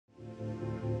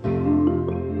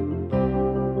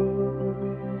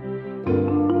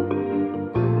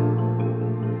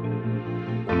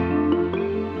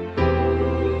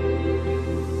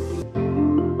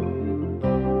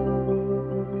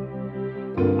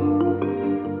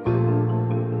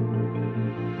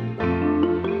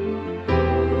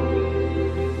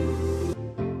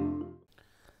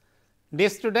Dear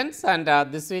students, and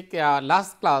this week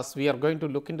last class we are going to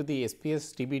look into the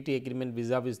SPS TBT agreement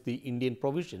vis-a-vis the Indian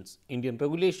provisions, Indian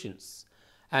regulations,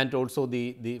 and also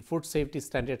the Food Safety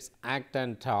Standards Act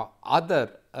and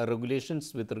other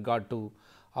regulations with regard to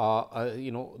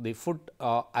the food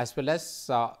as well as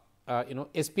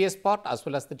SPS part as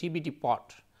well as the TBT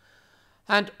part,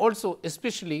 and also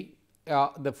especially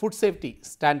the Food Safety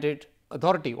Standard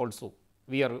Authority also.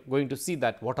 We are going to see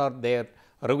that what are their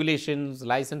regulations,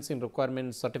 licensing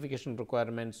requirements, certification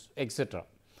requirements, etc.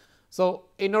 So,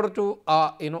 in order to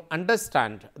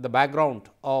understand the background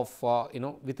of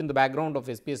within the background of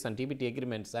SPS and TBT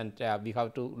agreements, and we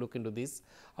have to look into these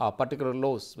particular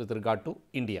laws with regard to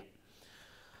India.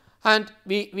 And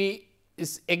we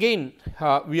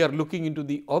are looking into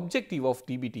the objective of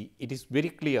TBT. It is very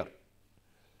clear.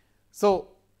 So,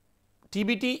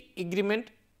 TBT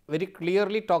agreement very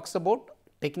clearly talks about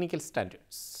technical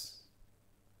standards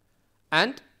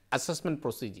and assessment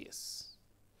procedures,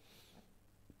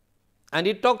 and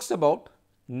it talks about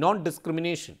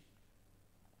non-discrimination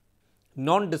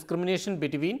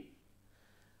between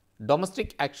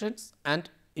domestic actions and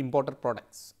imported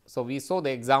products. So, we saw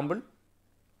the example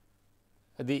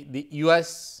the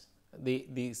US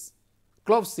the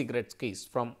clove cigarettes case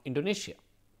from Indonesia,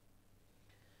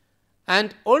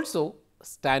 and also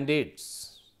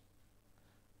standards.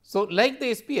 So, like the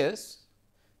SPS,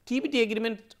 TBT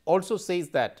agreement also says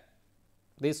that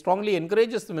they strongly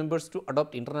encourages the members to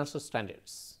adopt international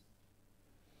standards,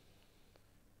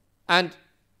 and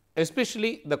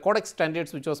especially the codex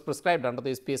standards which was prescribed under the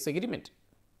SPS agreement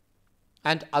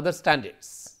and other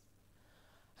standards,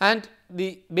 and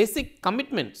the basic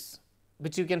commitments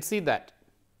which you can see that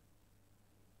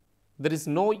there is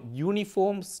no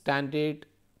uniform standard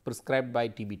prescribed by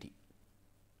TBT.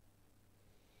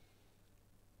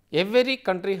 Every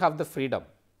country have the freedom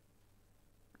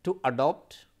to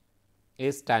adopt a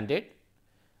standard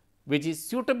which is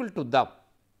suitable to them,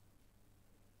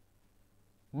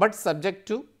 but subject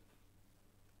to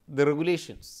the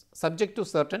regulations, subject to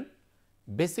certain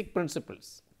basic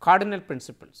principles, cardinal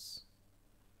principles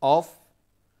of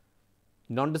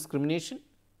non-discrimination.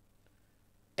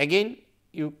 Again,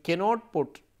 you cannot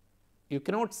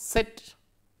set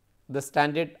the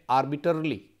standard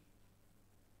arbitrarily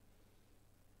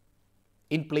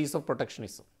in place of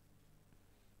protectionism,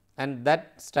 and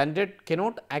that standard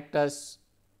cannot act as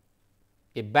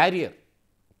a barrier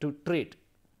to trade.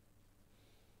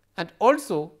 And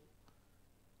also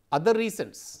other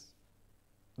reasons,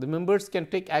 the members can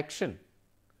take action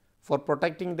for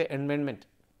protecting the environment,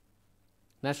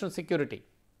 national security,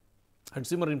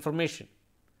 consumer information.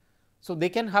 So, they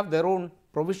can have their own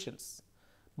provisions,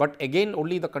 but again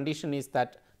only the condition is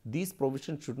that these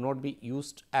provisions should not be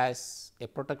used as a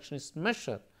protectionist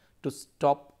measure to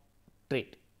stop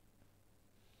trade.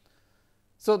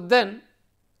 So, then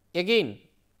again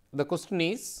the question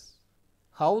is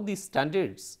how these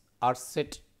standards are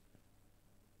set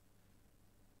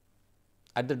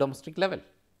at the domestic level.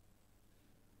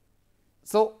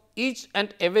 So, each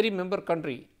and every member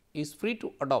country is free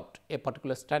to adopt a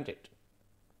particular standard,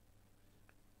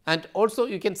 and also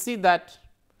you can see that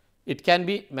it can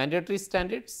be mandatory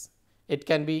standards, it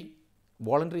can be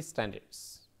voluntary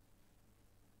standards.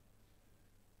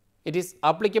 It is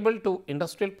applicable to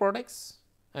industrial products,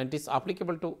 and it is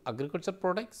applicable to agriculture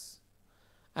products,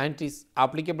 and it is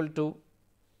applicable to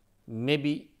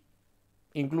maybe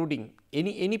including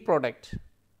any product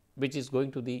which is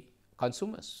going to the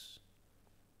consumers,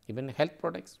 even health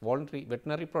products, voluntary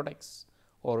veterinary products,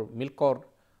 or milk, or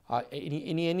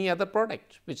any other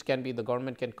product which can be, the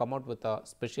government can come out with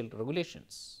special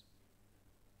regulations.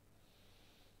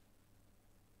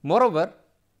 Moreover,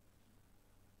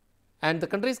 and the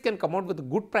countries can come out with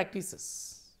good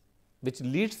practices which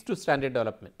leads to standard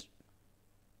development,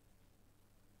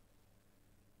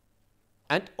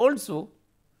 and also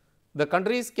the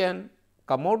countries can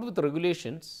come out with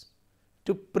regulations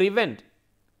to prevent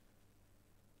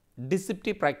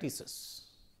deceptive practices.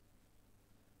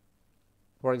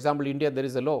 For example, India, there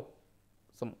is a law,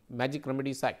 some Magic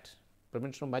Remedies Act,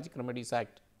 Prevention of Magic Remedies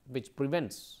Act, which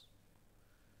prevents,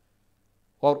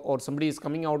 or somebody is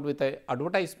coming out with a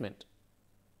advertisement,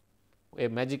 a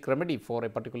magic remedy for a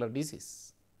particular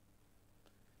disease,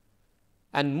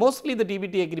 and mostly the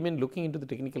TBT agreement looking into the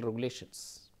technical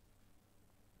regulations,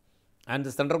 and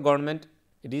the central government,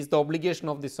 it is the obligation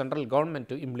of the central government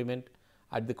to implement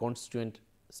at the constituent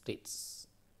states.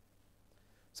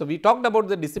 So, we talked about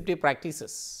the deceptive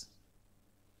practices,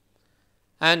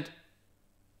 and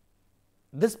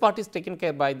this part is taken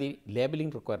care by the labeling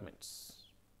requirements.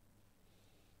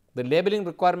 The labeling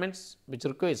requirements which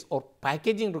requires, or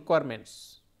packaging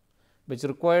requirements which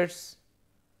requires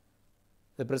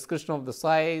the prescription of the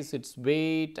size, its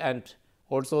weight, and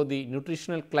also the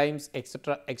nutritional claims,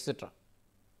 etc., etc.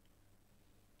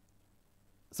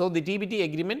 So, the TBT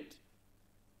agreement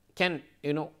can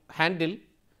handle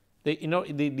the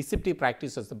the deceptive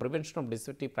practices, the prevention of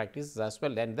deceptive practices as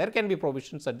well, and there can be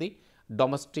provisions at the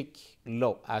domestic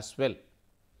law as well.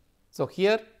 So,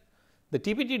 here the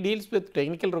TBT deals with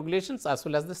technical regulations as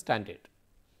well as the standard.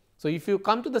 So, if you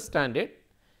come to the standard,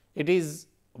 it is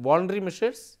voluntary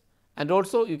measures, and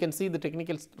also you can see the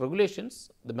technical regulations,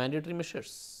 the mandatory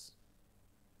measures.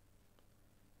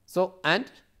 So,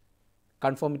 and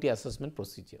conformity assessment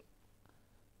procedure.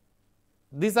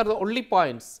 These are the only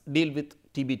points deal with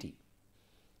TBT.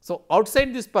 So,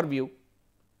 outside this purview,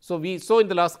 so we saw in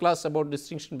the last class about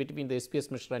distinction between the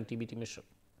SPS measure and TBT measure.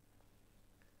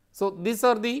 So, these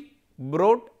are the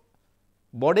broad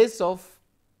bodies of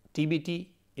TBT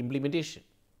implementation.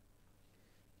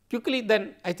 Quickly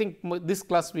then, I think this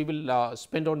class we will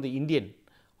spend on the Indian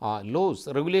laws,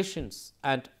 regulations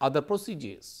and other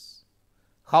procedures,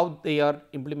 how they are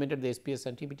implemented the SPS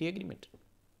and TBT agreement.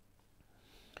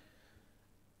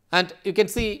 And you can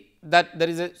see that there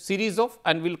is a series of,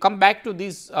 and we will come back to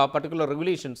these particular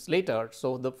regulations later.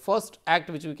 So, the first act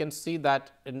which we can see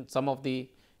that in some of the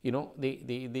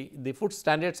the Food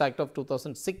Standards Act of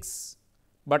 2006,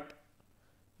 but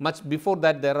much before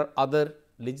that there are other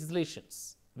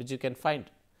legislations which you can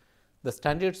find. The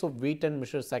Standards of Weight and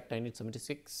Measures Act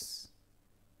 1976,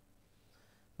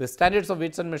 the Standards of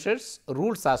Weights and Measures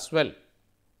rules as well,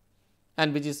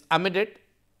 and which is amended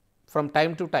from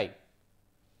time to time,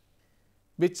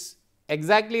 which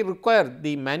exactly require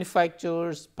the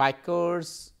manufacturers,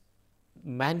 packers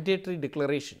mandatory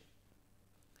declaration,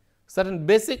 certain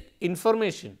basic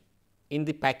information in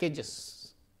the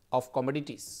packages of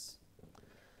commodities.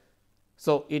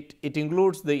 So, it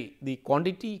includes the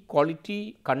quantity,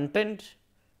 quality, content,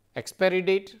 expiry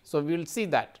date. So, we will see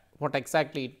that what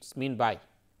exactly it is mean by.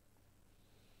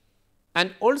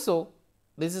 And also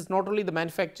this is not only the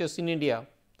manufacturers in India,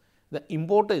 the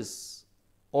importers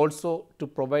also to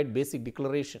provide basic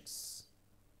declarations,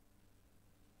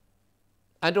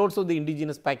 and also the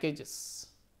indigenous packages.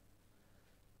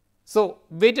 So,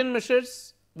 weight and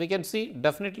measures we can see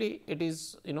definitely it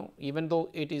is even though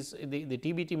it is the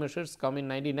TBT measures come in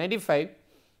 1995,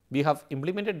 we have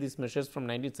implemented these measures from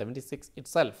 1976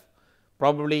 itself,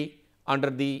 probably under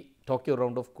the Tokyo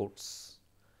round of courts.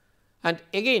 And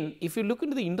again if you look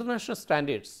into the international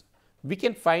standards, we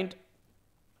can find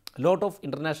lot of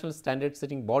international standard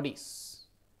setting bodies.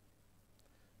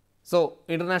 So,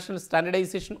 International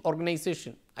Standardization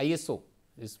Organization ISO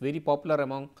is very popular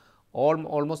among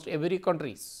almost every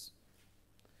countries.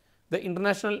 The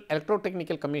International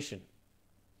Electrotechnical Commission,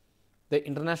 the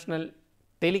International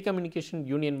Telecommunication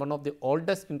Union, one of the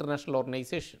oldest international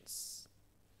organizations,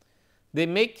 they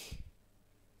make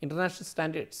international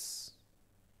standards,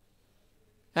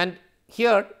 and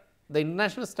here the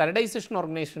International Standardization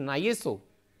Organization ISO,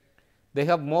 they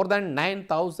have more than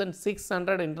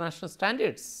 9,600 international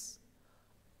standards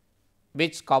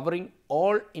which covering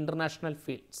all international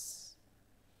fields.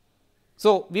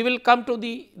 So, we will come to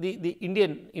the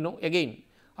Indian again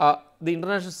the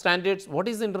international standards. What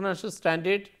is the international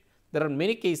standard? There are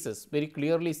many cases very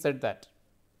clearly said that.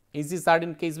 Easy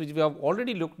sardine case which we have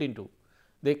already looked into,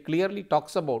 they clearly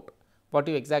talks about what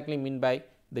you exactly mean by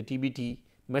the TBT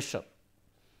measure.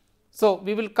 So,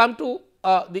 we will come to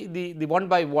the one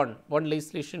by one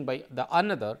legislation by the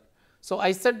another. So,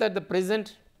 I said that the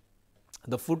present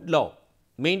the food law,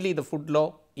 mainly the food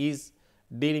law is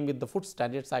dealing with the Food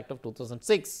Standards Act of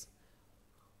 2006,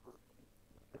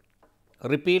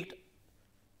 repealed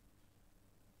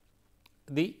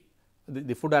the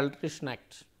Food Alteration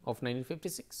Act of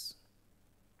 1956.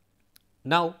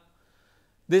 Now,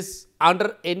 this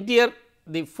under entire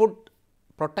the food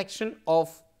protection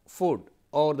of food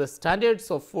or the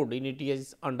standards of food in India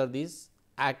is under this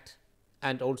act,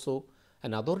 and also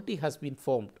an authority has been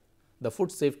formed, the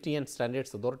Food Safety and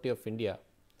Standards Authority of India,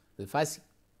 the FSSAI,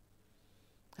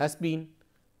 has been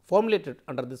formulated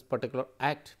under this particular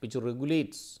act which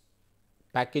regulates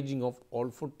packaging of all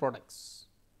food products.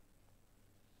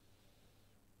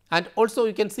 And also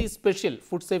you can see special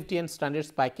Food Safety and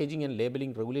Standards Packaging and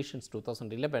Labeling Regulations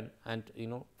 2011, and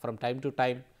from time to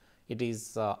time it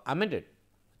is amended,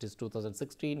 it is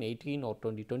 2016, 18 or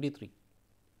 2023.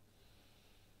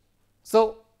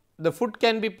 So, the food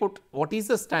can be put, what is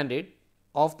the standard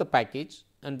of the package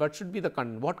and what should be the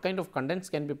what kind of contents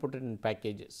can be put in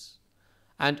packages,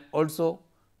 and also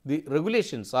the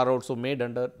regulations are also made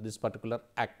under this particular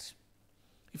act.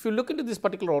 If you look into this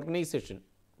particular organization,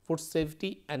 Food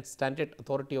Safety and Standard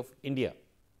Authority of India,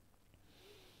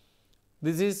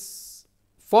 this is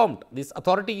formed, this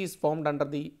authority is formed under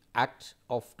the Act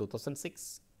of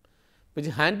 2006, which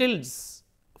handles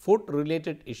food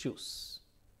related issues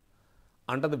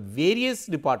under the various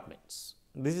departments.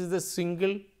 This is the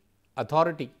single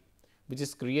authority which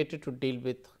is created to deal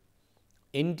with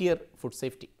entire food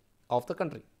safety of the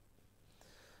country.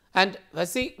 And I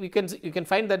see you can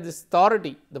find that this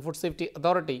authority, the food safety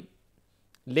authority,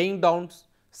 laying down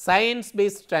science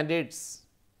based standards.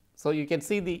 So, you can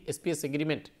see the SPS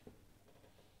agreement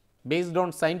based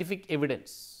on scientific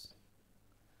evidence.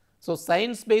 So,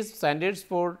 science based standards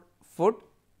for food,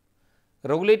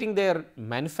 regulating their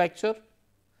manufacture,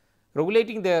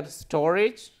 regulating their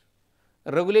storage,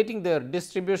 regulating their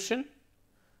distribution,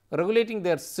 regulating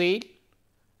their sale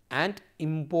and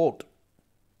import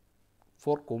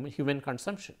for human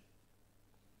consumption.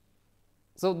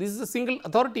 So, this is a single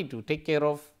authority to take care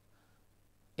of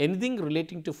anything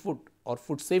relating to food or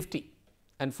food safety,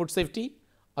 and food safety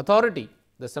authority,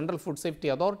 the central food safety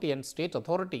authority and state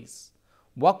authorities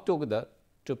work together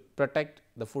to protect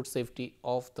the food safety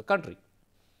of the country.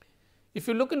 If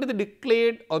you look into the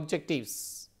declared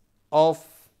objectives of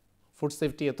food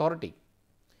safety authority,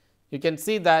 you can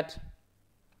see that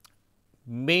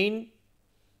main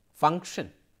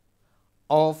function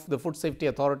of the food safety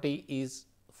authority is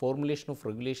formulation of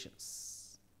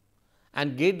regulations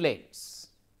and guidelines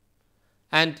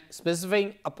and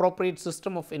specifying appropriate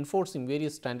system of enforcing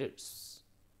various standards,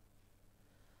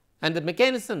 and the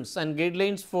mechanisms and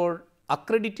guidelines for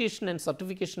accreditation and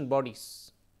certification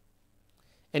bodies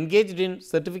engaged in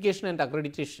certification and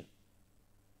accreditation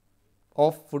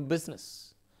of food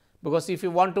business. Because if you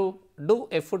want to do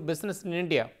a food business in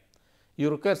India, you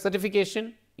require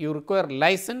certification, you require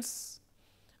license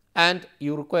and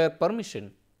you require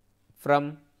permission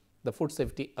from the food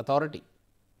safety authority.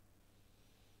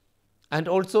 And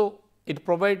also it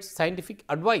provides scientific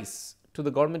advice to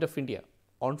the government of India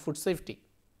on food safety,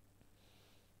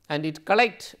 and it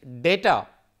collects data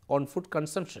on food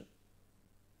consumption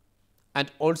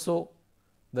and also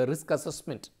the risk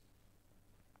assessment,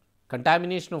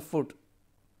 contamination of food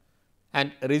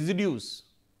and residues,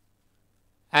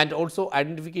 and also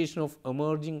identification of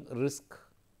emerging risk.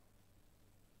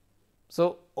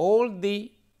 So, all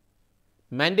the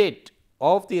mandate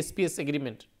of the SPS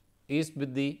agreement is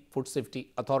with the food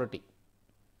safety authority,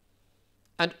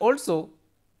 and also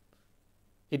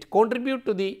it contributes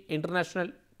to the international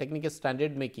technical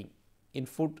standard making in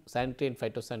food, sanitary and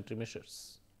phytosanitary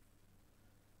measures,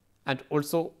 and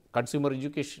also consumer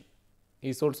education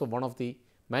is also one of the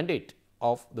mandate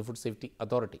of the food safety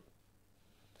authority.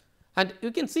 And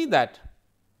you can see that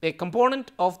a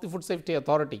component of the food safety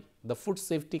authority, the food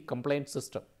safety compliance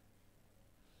system,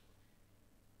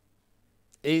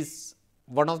 is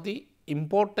one of the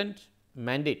important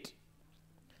mandate.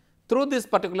 Through this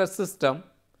particular system,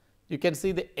 you can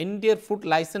see the entire food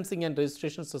licensing and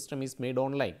registration system is made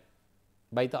online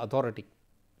by the authority.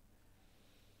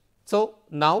 So,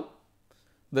 now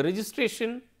the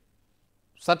registration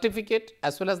certificate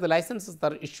as well as the licenses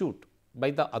are issued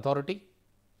by the authority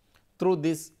through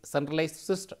this centralized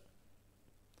system,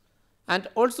 and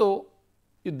also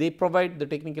they provide the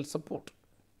technical support.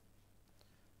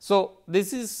 So,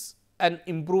 this is an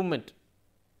improvement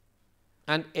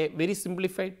and a very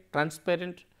simplified,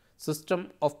 transparent system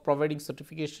of providing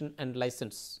certification and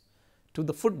license to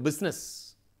the food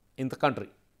business in the country.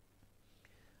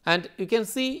 And you can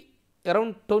see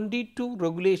around 22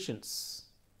 regulations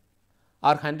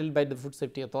are handled by the food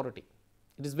safety authority.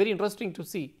 It is very interesting to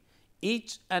see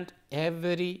each and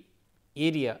every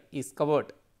area is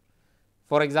covered.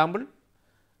 For example,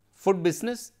 food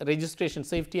business, registration,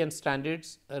 safety and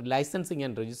standards, licensing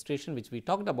and registration, which we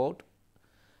talked about,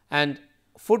 and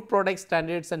food product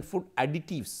standards and food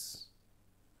additives,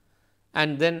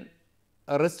 and then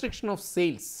a restriction of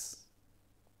sales,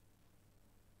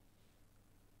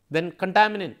 then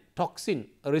contaminant, toxin,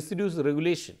 residues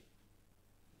regulation,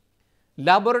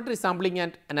 laboratory sampling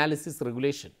and analysis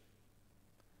regulation,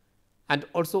 and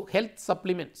also health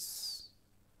supplements,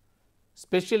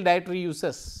 special dietary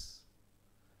uses,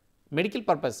 medical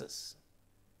purposes,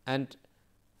 and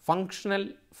functional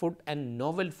food and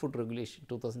novel food regulation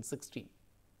 2016.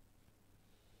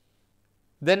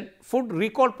 Then food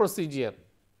recall procedure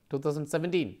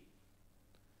 2017,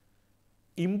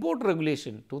 import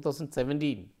regulation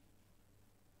 2017,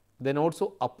 then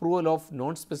also approval of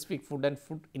non-specific food and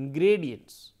food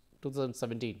ingredients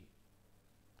 2017,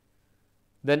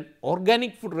 then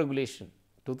organic food regulation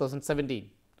 2017,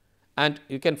 and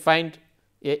you can find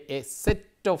a set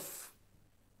of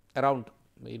around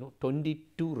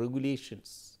 22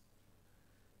 regulations,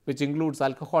 which includes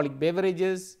alcoholic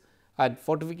beverages and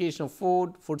fortification of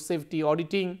food, food safety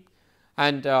auditing,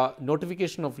 and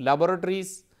notification of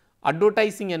laboratories,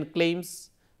 advertising and claims,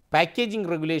 packaging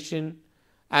regulation,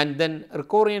 and then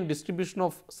recovery and distribution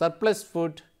of surplus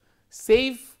food,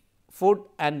 safe food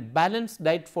and balanced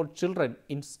diet for children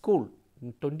in school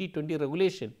in 2020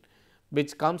 regulation,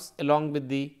 which comes along with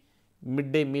the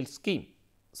midday meal scheme.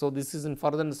 So, this is in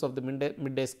furtherance of the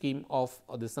midday scheme of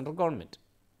the central government.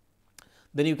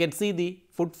 Then you can see the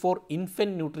food for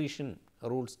infant nutrition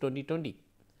rules 2020.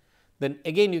 Then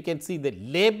again you can see the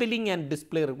labeling and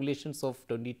display regulations of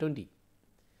 2020,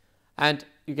 and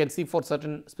you can see for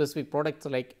certain specific products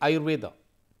like Ayurveda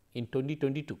in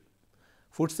 2022,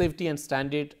 food safety and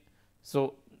standard.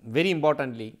 So, very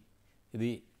importantly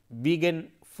the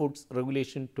vegan foods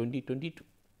regulation 2022.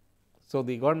 So,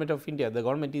 the government of India, the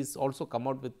government is also come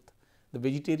out with the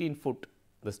vegetarian food,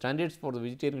 the standards for the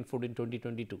vegetarian food in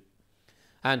 2022.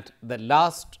 And the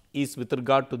last is with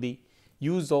regard to the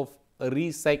use of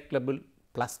recyclable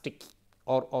plastic,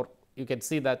 or you can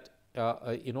see that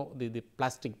the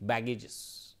plastic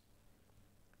baggages.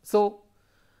 So,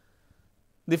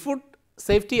 the Food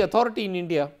Safety Authority in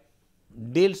India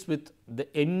deals with the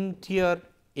entire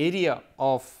area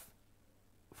of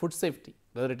food safety,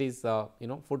 whether it is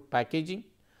food packaging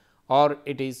or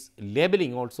it is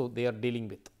labeling, also they are dealing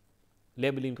with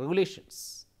labeling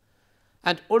regulations.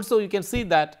 And also you can see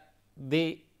that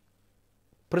they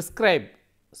prescribe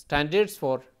standards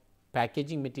for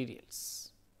packaging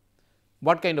materials.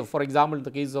 What kind of, for example, in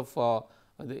the case of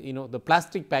the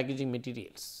plastic packaging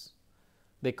materials,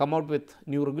 they come out with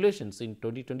new regulations in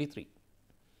 2023.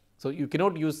 So, you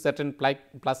cannot use certain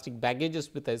plastic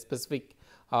baggages with a specific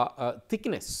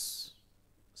thickness,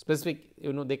 specific,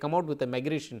 they come out with a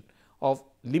migration of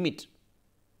limit.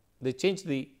 They change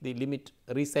the limit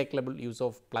recyclable use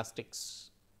of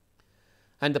plastics,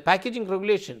 and the packaging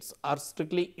regulations are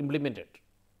strictly implemented.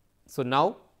 So,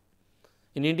 now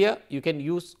in India you can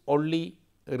use only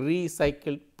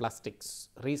recycled plastics,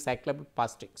 recyclable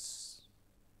plastics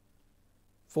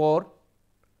for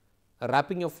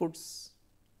wrapping of foods,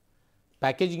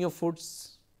 packaging of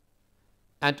foods,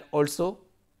 and also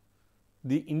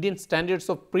the Indian standards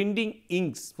of printing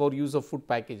inks for use of food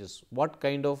packages. What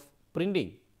kind of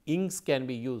printing inks can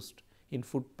be used in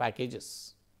food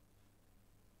packages,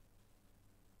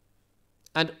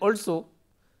 and also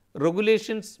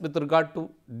regulations with regard to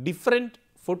different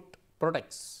food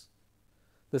products.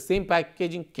 The same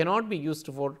packaging cannot be used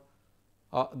for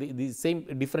the same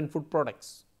different food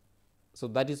products. So,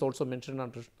 that is also mentioned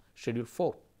under schedule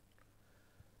 4.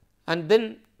 And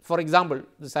then for example,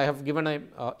 this I have given an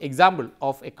example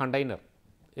of a container,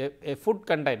 a food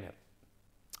container.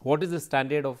 What is the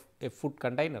standard of a food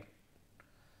container?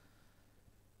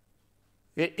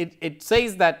 It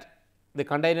says that the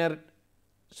container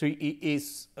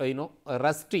is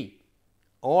rusty.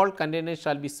 All containers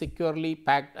shall be securely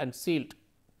packed and sealed.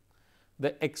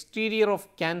 The exterior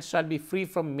of cans shall be free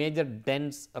from major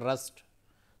dents, rust,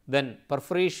 then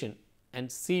perforation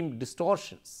and seam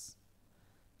distortions,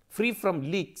 free from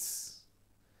leaks.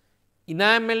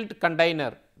 Enameled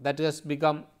container that has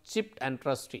become chipped and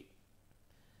rusty.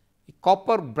 A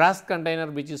copper brass container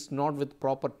which is not with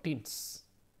proper tins.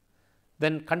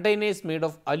 Then containers made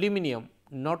of aluminum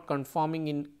not conforming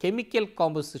in chemical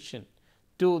composition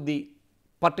to the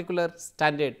particular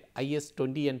standard IS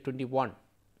 20 and 21,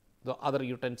 the other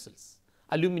utensils,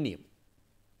 aluminum.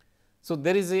 So,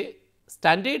 there is a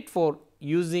standard for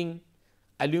using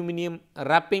aluminum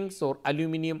wrappings or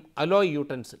aluminum alloy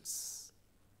utensils.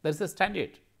 There is a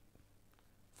standard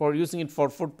for using it for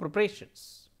food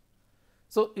preparations.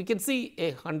 So, you can see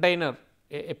a container,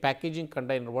 a packaging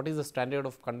container, what is the standard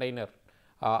of container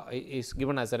is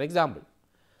given as an example.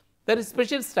 There is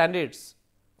special standards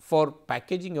for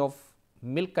packaging of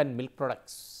milk and milk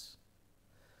products.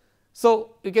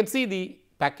 So, you can see the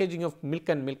packaging of milk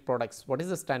and milk products, what is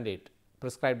the standard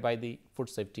prescribed by the Food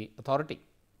Safety Authority.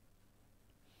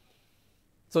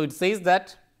 So, it says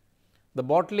that the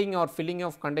bottling or filling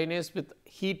of containers with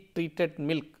heat treated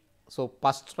milk, so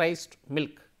pasteurized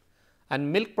milk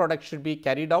and milk products should be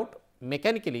carried out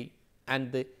mechanically,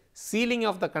 and the sealing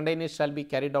of the containers shall be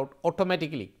carried out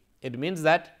automatically. It means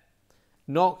that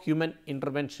no human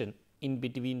intervention in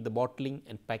between the bottling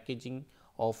and packaging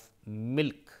of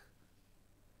milk.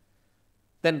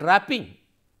 Then wrapping,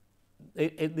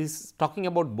 this is talking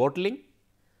about bottling.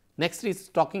 Next is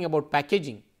talking about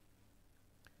packaging.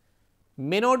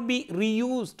 May not be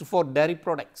reused for dairy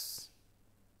products.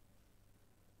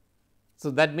 So,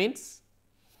 that means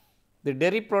the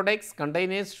dairy products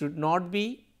containers should not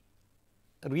be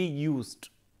reused,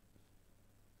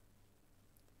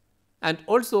 and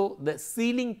also the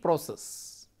sealing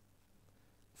process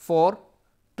for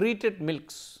treated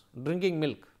milks drinking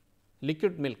milk,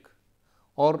 liquid milk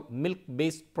or milk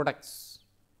based products.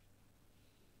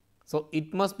 So,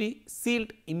 it must be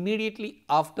sealed immediately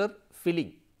after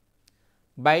filling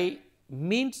by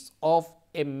means of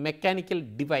a mechanical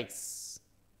device.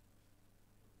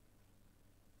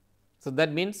 So,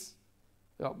 that means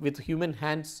with human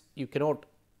hands you cannot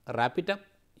wrap it up,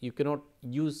 you cannot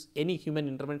use any human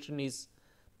intervention is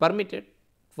permitted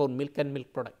for milk and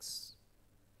milk products.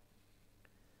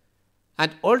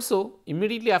 And also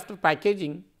immediately after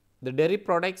packaging, the dairy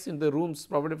products in the rooms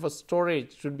provided for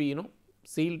storage should be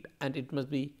sealed, and it must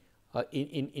be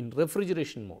in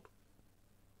refrigeration mode.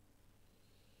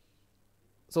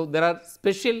 So, there are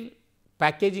special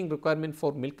packaging requirement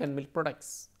for milk and milk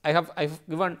products. I have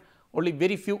given only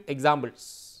very few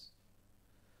examples.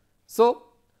 So,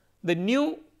 the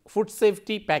new food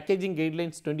safety packaging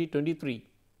guidelines 2023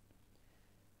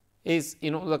 is they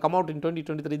come out in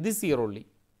 2023, this year only.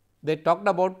 They talked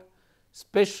about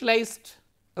specialized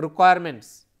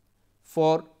requirements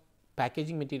for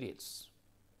packaging materials.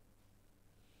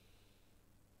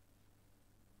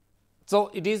 So,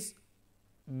 it is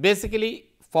basically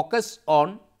focused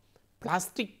on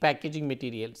plastic packaging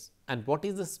materials and what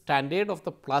is the standard of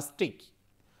the plastic,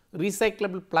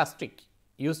 recyclable plastic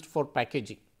used for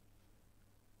packaging,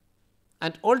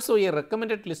 and also a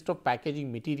recommended list of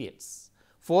packaging materials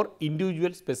for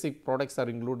individual specific products are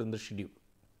included in the schedule.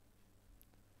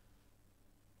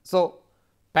 So,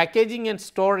 packaging and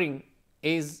storing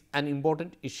is an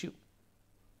important issue.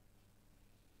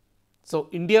 So,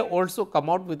 India also come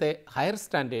out with a higher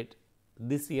standard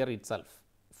this year itself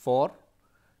for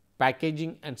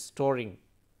packaging and storing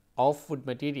of food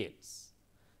materials,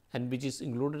 and which is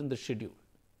included in the schedule.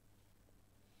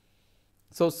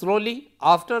 So, slowly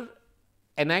after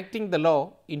enacting the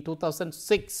law in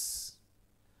 2006,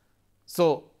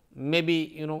 so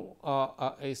maybe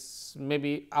is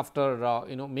maybe after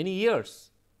many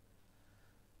years,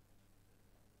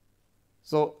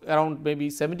 so around maybe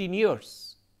 17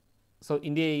 years. So,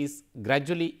 India is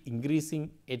gradually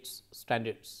increasing its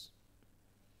standards.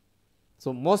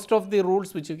 So, most of the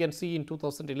rules which you can see in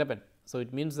 2011. So,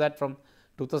 it means that from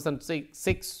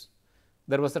 2006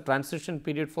 there was a transition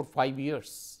period for 5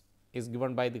 years is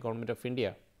given by the government of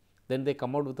India. Then they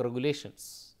come out with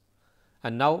regulations,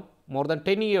 and now more than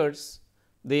 10 years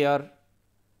they are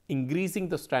increasing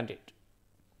the standard,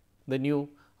 the new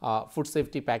food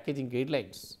safety packaging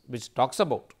guidelines which talks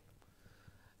about.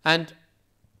 And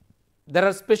there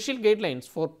are special guidelines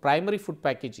for primary food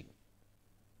packaging,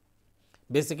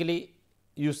 basically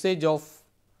usage of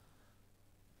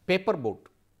paper board,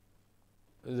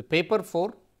 the paper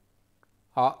for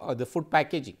the food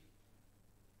packaging,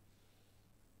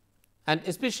 and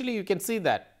especially you can see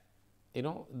that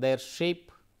their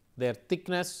shape, their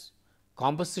thickness,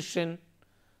 composition,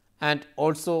 and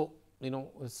also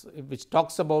which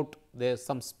talks about there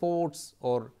some spots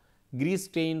or grease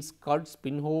stains, cuts,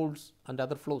 pinholes and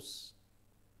other flows,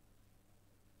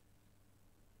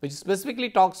 which specifically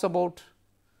talks about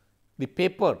the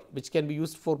paper which can be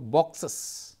used for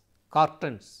boxes,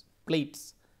 cartons,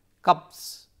 plates,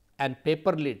 cups and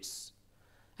paper lids,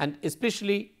 and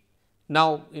especially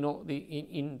now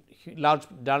in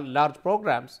large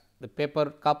programs the paper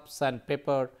cups and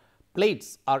paper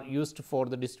plates are used for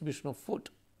the distribution of food.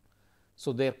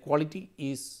 So, their quality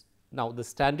is now the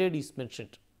standard is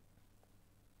mentioned,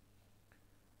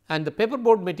 and the paper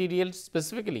board materials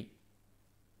specifically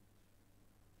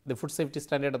the Food Safety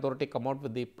Standard Authority come out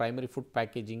with the primary food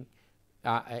packaging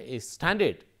is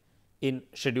standard in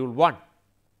schedule 1.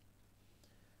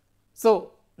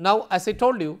 So, now as I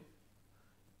told you,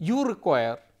 you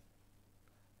require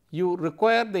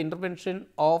the intervention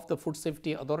of the Food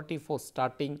Safety Authority for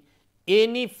starting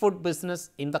any food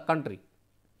business in the country.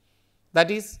 That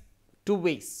is 2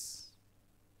 ways,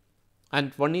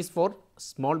 and one is for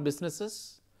small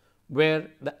businesses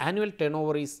where the annual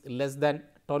turnover is less than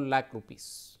 12 lakh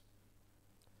rupees,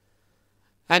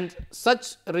 and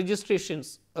such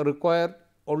registrations require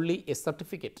only a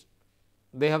certificate.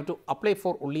 They have to apply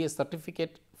for only a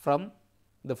certificate from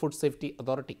the Food Safety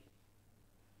Authority,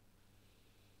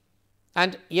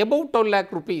 and above 12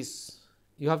 lakh rupees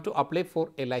you have to apply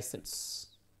for a license,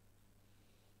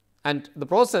 and the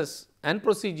process and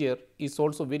procedure is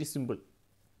also very simple.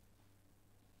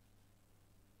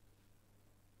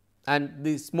 And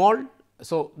the small,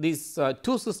 so this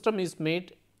 2 system is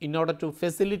made in order to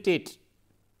facilitate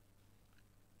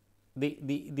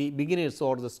the beginners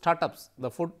or the startups, the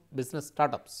food business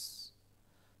startups.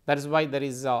 That is why there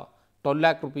is 12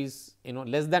 lakh rupees,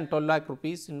 less than 12 lakh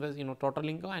rupees invest, total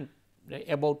income, and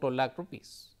above 12 lakh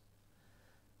rupees.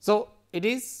 So, it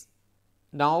is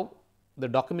now the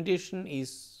documentation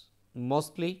is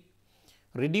mostly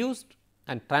reduced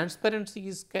and transparency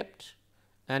is kept,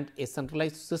 and a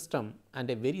centralized system and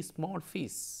a very small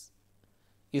fees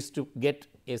is to get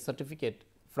a certificate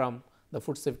from the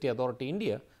Food Safety Authority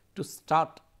India to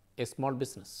start a small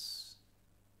business.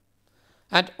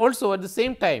 And also at the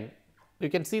same time, you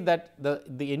can see that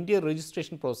the India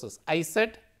registration process, I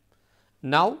said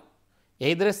now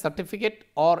either a certificate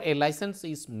or a license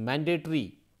is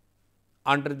mandatory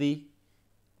under the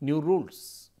new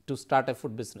rules to start a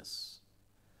food business.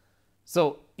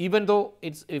 So, even though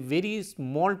it is a very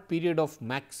small period of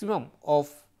maximum of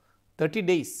 30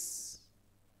 days,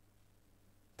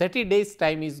 30 days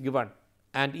time is given,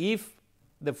 and if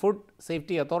the Food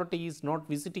Safety Authority is not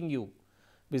visiting you,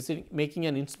 making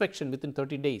an inspection within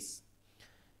 30 days,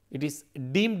 it is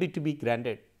deemed to be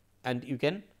granted and you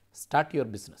can start your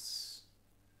business.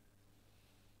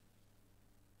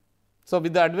 So,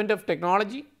 with the advent of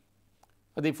technology,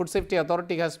 the Food Safety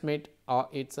Authority has made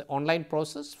its online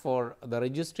process for the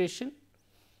registration,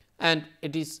 and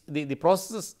it is the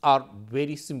processes are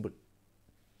very simple.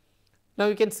 Now,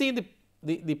 you can see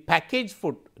the packaged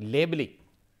food labeling.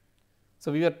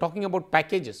 So, we were talking about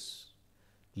packages,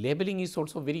 labeling is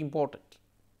also very important.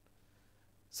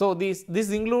 So, this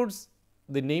includes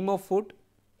the name of food,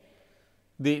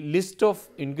 the list of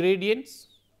ingredients,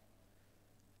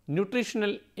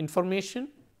 nutritional information,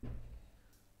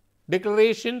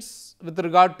 declarations with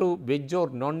regard to veg or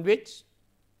non-veg,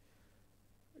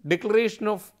 declaration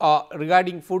of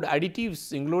regarding food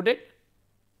additives included,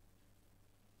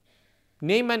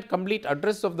 name and complete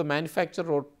address of the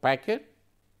manufacturer or packer,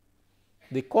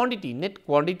 the quantity, net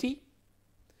quantity,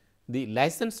 the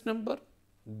license number,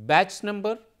 batch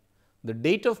number, the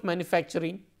date of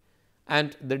manufacturing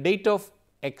and the date of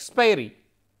expiry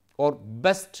or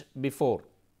best before,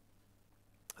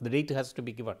 the date has to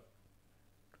be given.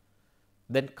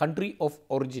 Then country of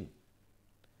origin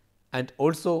and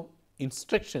also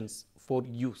instructions for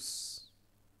use.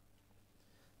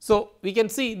 So, we can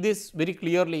see this very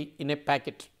clearly in a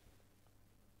packet,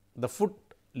 the food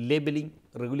labeling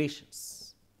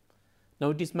regulations.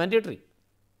 Now, it is mandatory.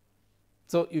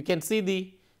 So, you can see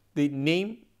the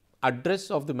name,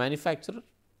 address of the manufacturer,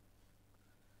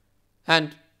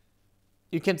 and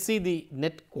you can see the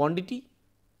net quantity,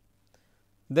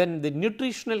 then the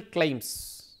nutritional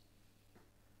claims.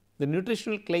 The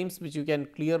nutritional claims which you can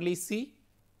clearly see,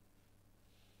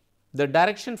 the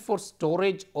direction for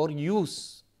storage or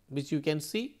use which you can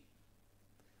see,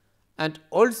 and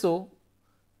also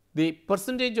the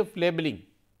percentage of labeling.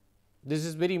 This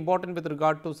is very important with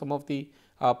regard to some of the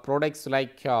products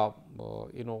like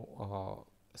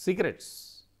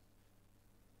cigarettes,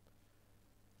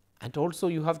 and also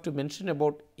you have to mention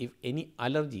about if any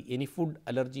allergy, any food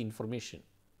allergy information,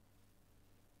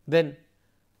 then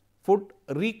food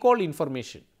recall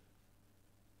information,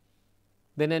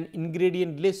 then an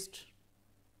ingredient list,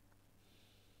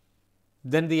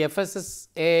 then the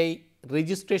FSSAI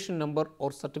registration number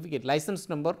or certificate, license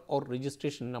number or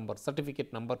registration number,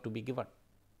 certificate number to be given,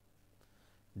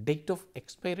 date of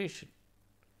expiration,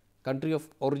 country of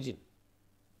origin.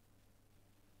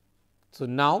 So,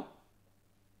 now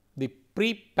the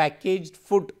pre-packaged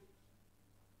food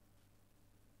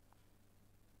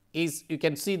is, you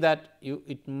can see that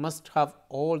it must have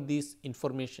all these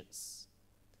informations.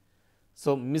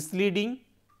 So, misleading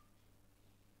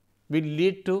will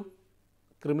lead to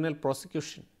criminal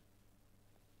prosecution,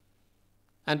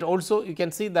 and also you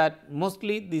can see that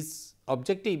mostly this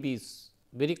objective is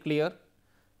very clear,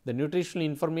 the nutritional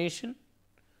information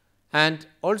and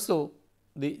also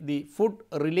the food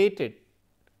related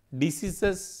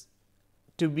diseases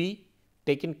to be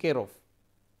taken care of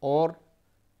or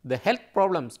the health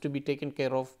problems to be taken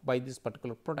care of by this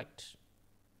particular product.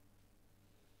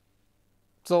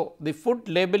 So, the food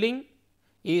labeling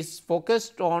is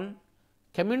focused on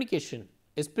communication,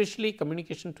 especially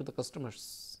communication to the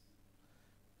customers.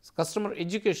 So, customer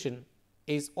education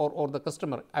is or the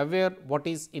customer aware what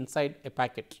is inside a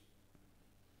packet.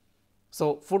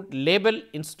 So, food label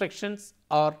instructions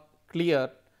are clear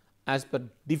as per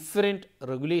different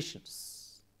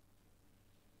regulations.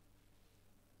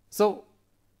 So,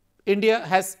 India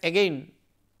has again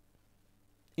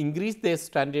increased their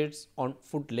standards on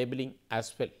food labeling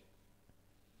as well,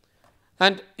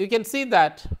 and you can see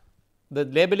that the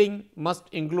labeling must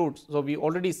include. So, we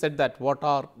already said that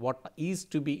what is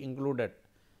to be included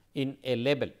in a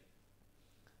label.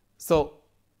 So,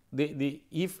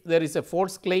 if there is a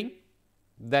false claim,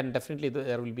 then definitely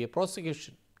there will be a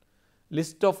prosecution.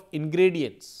 List of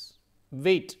ingredients,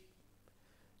 weight,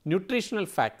 nutritional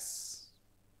facts,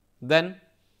 then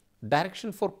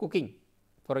direction for cooking.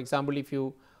 For example, if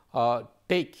you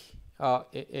take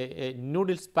a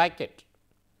noodles packet,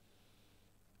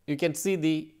 you can see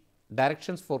the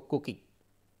directions for cooking,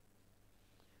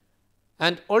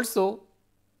 and also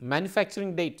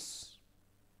manufacturing dates,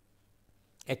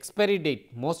 expiry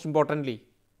date, most importantly,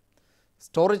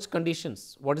 storage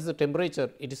conditions, what is the temperature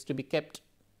it is to be kept,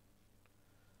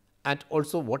 and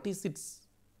also what is its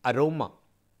aroma.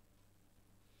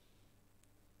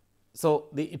 So,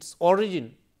 its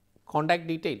origin, contact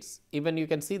details, even you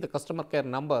can see the customer care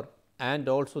number and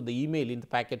also the email in the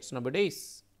packets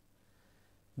nowadays.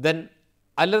 Then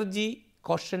allergy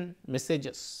caution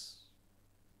messages,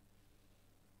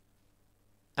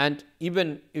 and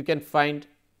even you can find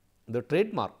the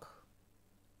trademark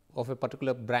of a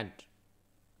particular brand,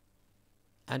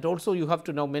 and also you have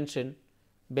to now mention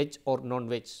veg or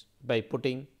non-veg by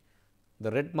putting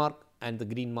the red mark and the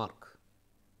green mark,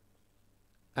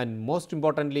 and most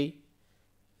importantly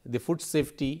the food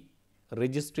safety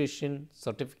registration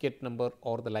certificate number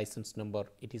or the license number,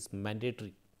 it is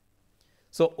mandatory.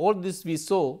 So, all this we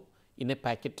saw in a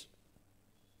packet.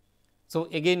 So,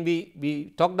 again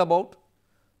we talked about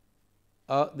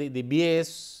the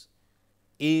BIS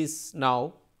is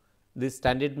now the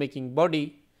standard making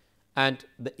body, and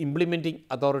the implementing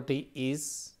authority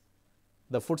is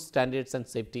the Food Standards and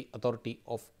Safety Authority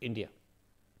of India.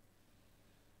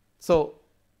 So,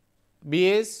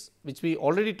 BIS, which we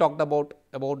already talked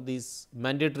about this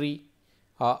mandatory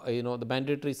the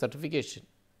mandatory certification,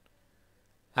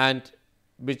 and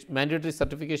which mandatory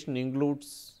certification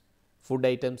includes food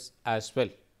items as well.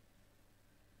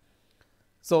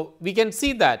 So, we can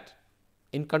see that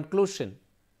in conclusion,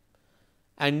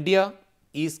 India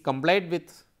is complied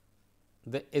with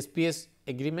the SPS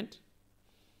agreement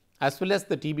as well as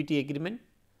the TBT agreement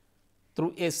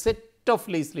through a set of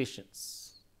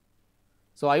legislations.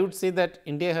 So, I would say that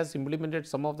India has implemented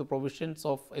some of the provisions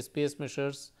of SPS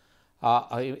measures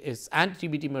and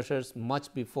TBT measures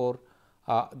much before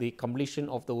the completion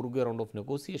of the Uruguay round of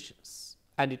negotiations,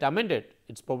 and it amended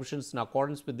its provisions in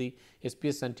accordance with the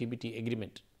SPS and TBT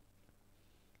agreement.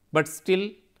 But still,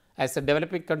 as a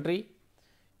developing country,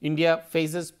 India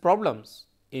faces problems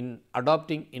in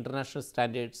adopting international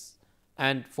standards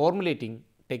and formulating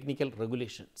technical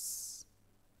regulations,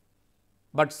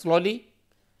 but slowly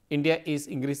India is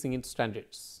increasing its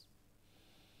standards,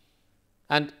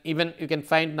 and even you can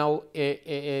find now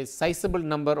a sizable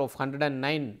number of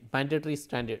 109 mandatory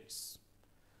standards,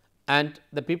 and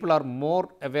the people are more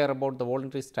aware about the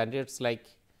voluntary standards like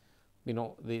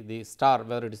the star,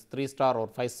 whether it is 3-star or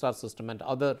 5-star system, and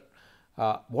other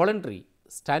voluntary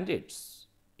standards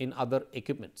in other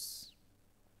equipments.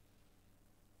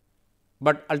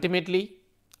 But ultimately,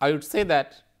 I would say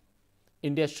that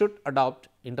India should adopt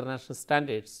international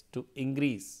standards to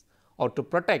increase or to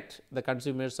protect the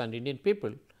consumers and Indian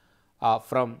people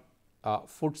from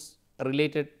foods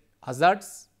related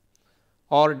hazards,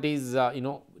 or it is in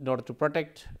order to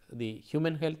protect the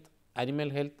human health, animal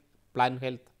health, plant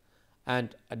health,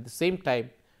 and at the same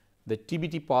time the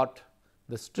TBT part,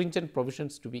 the stringent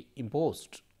provisions to be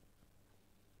imposed,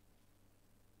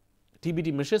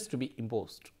 TBT measures to be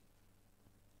imposed,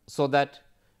 so that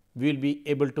we will be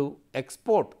able to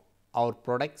export our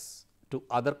products to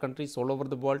other countries all over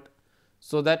the world,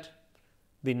 so that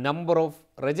the number of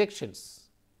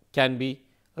rejections can be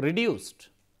reduced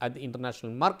at the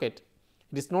international market.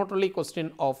 It is not only a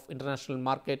question of international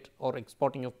market or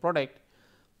exporting of product,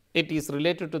 it is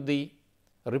related to the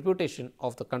reputation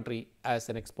of the country as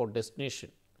an export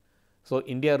destination. So,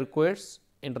 India requires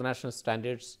international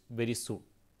standards very soon.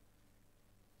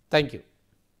 Thank you.